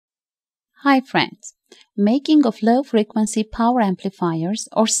Hi friends! Making of low-frequency power amplifiers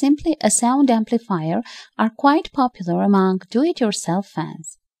or simply a sound amplifier are quite popular among do-it-yourself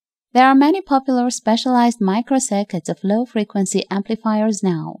fans. There are many popular specialized microcircuits of low-frequency amplifiers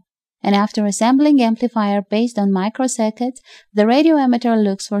now, and after assembling amplifier based on microcircuits, the radio amateur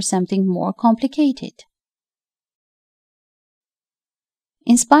looks for something more complicated.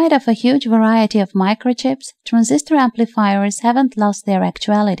 In spite of a huge variety of microchips, transistor amplifiers haven't lost their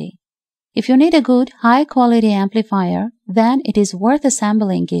actuality. If you need a good, high-quality amplifier, then it is worth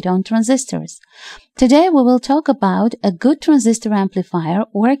assembling it on transistors. Today we will talk about a good transistor amplifier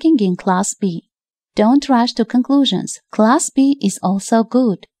working in Class B. Don't rush to conclusions. Class B is also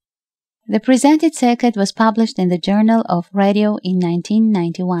good. The presented circuit was published in the Journal of Radio in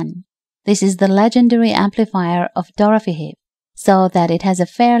 1991. This is the legendary amplifier of Dorothy Heath, so that it has a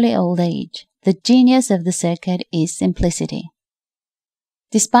fairly old age. The genius of the circuit is simplicity.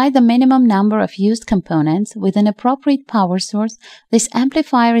 Despite the minimum number of used components, with an appropriate power source, this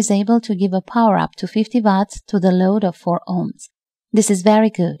amplifier is able to give a power up to 50 watts to the load of 4 ohms. This is very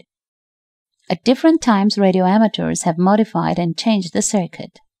good. At different times, radio amateurs have modified and changed the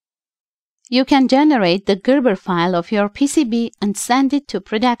circuit. You can generate the Gerber file of your PCB and send it to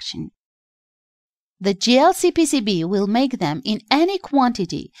production. The GLC PCB will make them in any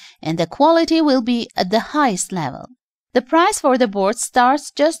quantity, and the quality will be at the highest level. The price for the board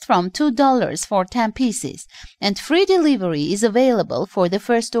starts just from $2 for 10 pieces, and free delivery is available for the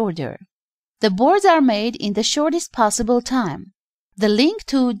first order. The boards are made in the shortest possible time. The link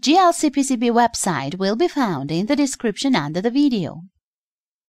to GLC PCB website will be found in the description under the video.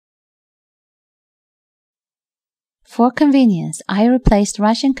 For convenience, I replaced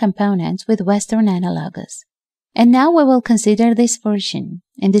Russian components with Western analogs. And now we will consider this version.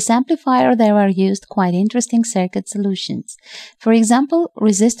 In this amplifier there are used quite interesting circuit solutions. For example,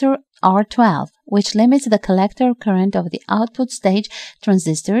 resistor R12, which limits the collector current of the output stage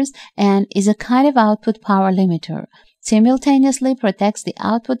transistors and is a kind of output power limiter, simultaneously protects the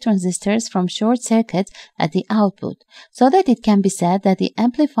output transistors from short circuits at the output, so that it can be said that the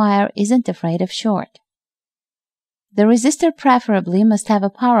amplifier isn't afraid of short. The resistor preferably must have a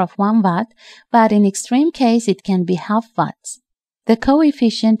power of 1 watt, but in extreme case it can be half watts. The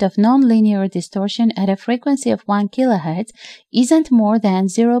coefficient of nonlinear distortion at a frequency of 1 kHz isn't more than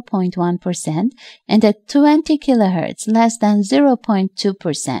 0.1% and at 20 kHz less than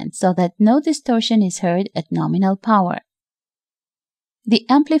 0.2%, so that no distortion is heard at nominal power. The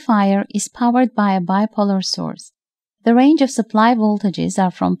amplifier is powered by a bipolar source. The range of supply voltages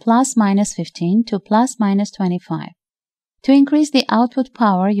are from ±15 to ±25. To increase the output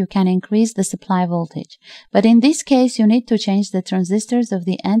power, you can increase the supply voltage, but in this case you need to change the transistors of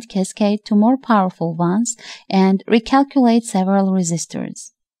the end cascade to more powerful ones and recalculate several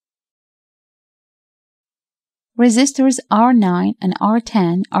resistors. Resistors R9 and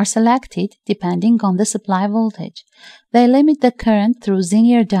R10 are selected depending on the supply voltage. They limit the current through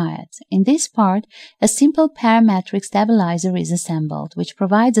linear diodes. In this part, a simple parametric stabilizer is assembled, which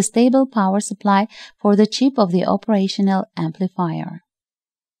provides a stable power supply for the chip of the operational amplifier.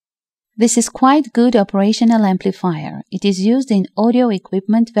 This is quite good operational amplifier. It is used in audio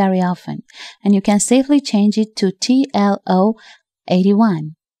equipment very often, and you can safely change it to TLO81.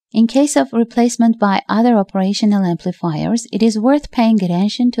 In case of replacement by other operational amplifiers, it is worth paying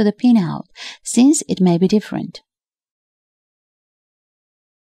attention to the pinout, since it may be different.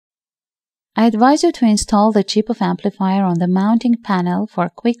 I advise you to install the chip of amplifier on the mounting panel for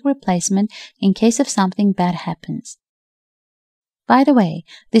quick replacement in case of something bad happens. By the way,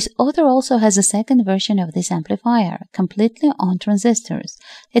 this author also has a second version of this amplifier, completely on transistors.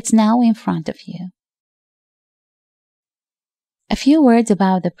 It's now in front of you. A few words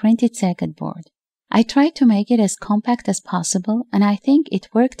about the printed circuit board. I tried to make it as compact as possible, and I think it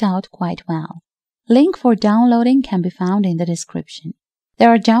worked out quite well. Link for downloading can be found in the description. There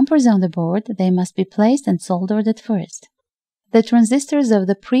are jumpers on the board. They must be placed and soldered at first. The transistors of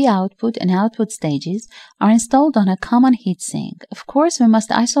the pre-output and output stages are installed on a common heatsink. Of course, we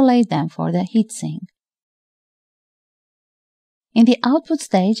must isolate them for the heatsink. In the output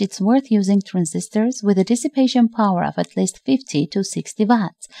stage, it's worth using transistors with a dissipation power of at least 50 to 60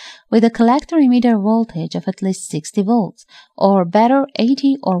 watts, with a collector emitter voltage of at least 60 volts, or better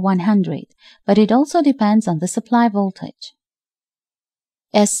 80 or 100, but it also depends on the supply voltage.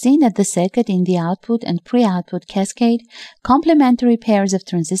 As seen at the circuit in the output and pre-output cascade, complementary pairs of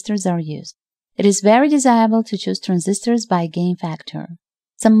transistors are used. It is very desirable to choose transistors by gain factor.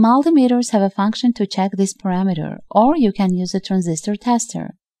 Some multimeters have a function to check this parameter, or you can use a transistor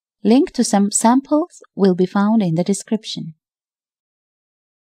tester. Link to some samples will be found in the description.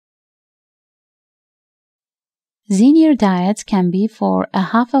 Linear diodes can be for a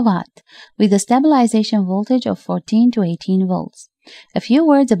half a watt, with a stabilization voltage of 14 to 18 volts. A few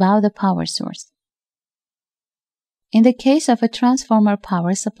words about the power source. In the case of a transformer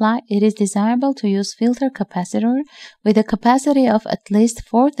power supply, it is desirable to use filter capacitor with a capacity of at least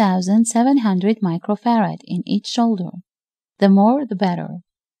 4,700 microfarad in each shoulder. The more, the better.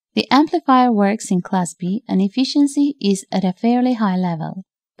 The amplifier works in Class B and efficiency is at a fairly high level.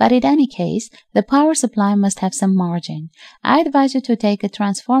 But in any case, the power supply must have some margin. I advise you to take a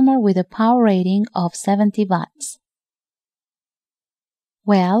transformer with a power rating of 70 watts.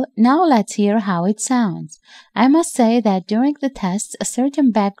 Well, now let's hear how it sounds. I must say that during the tests a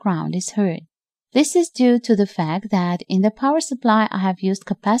certain background is heard. This is due to the fact that in the power supply I have used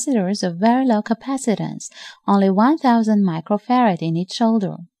capacitors of very low capacitance, only 1000 microfarad in each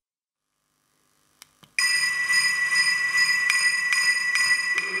shoulder.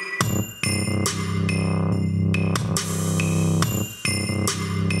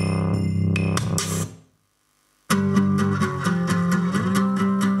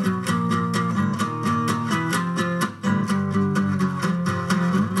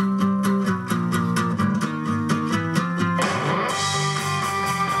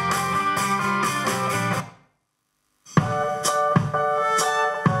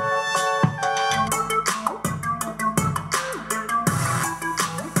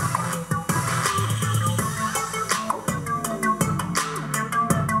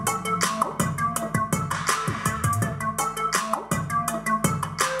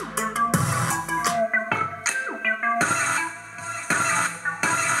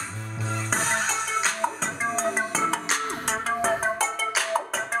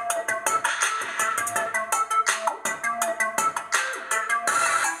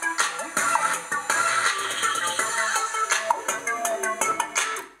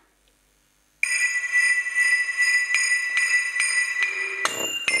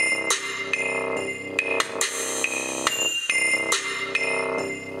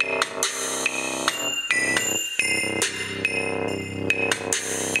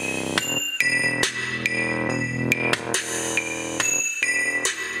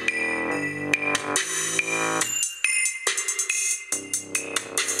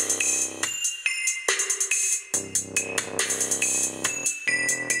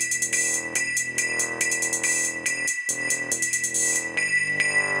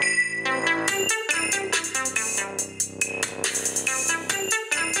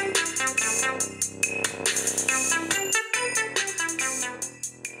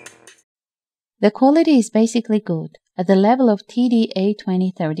 The quality is basically good, at the level of TDA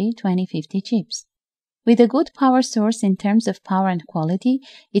 2030-2050 chips. With a good power source in terms of power and quality,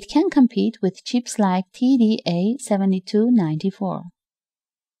 it can compete with chips like TDA 7294.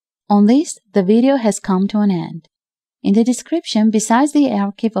 On this, the video has come to an end. In the description, besides the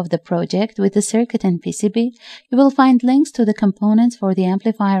archive of the project with the circuit and PCB, you will find links to the components for the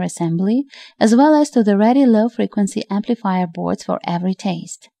amplifier assembly, as well as to the ready low-frequency amplifier boards for every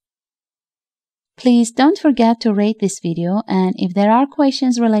taste. Please don't forget to rate this video, and if there are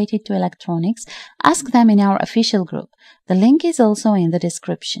questions related to electronics, ask them in our official group. The link is also in the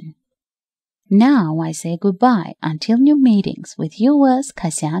description. Now I say goodbye until new meetings with yours,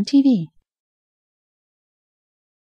 Kasian TV.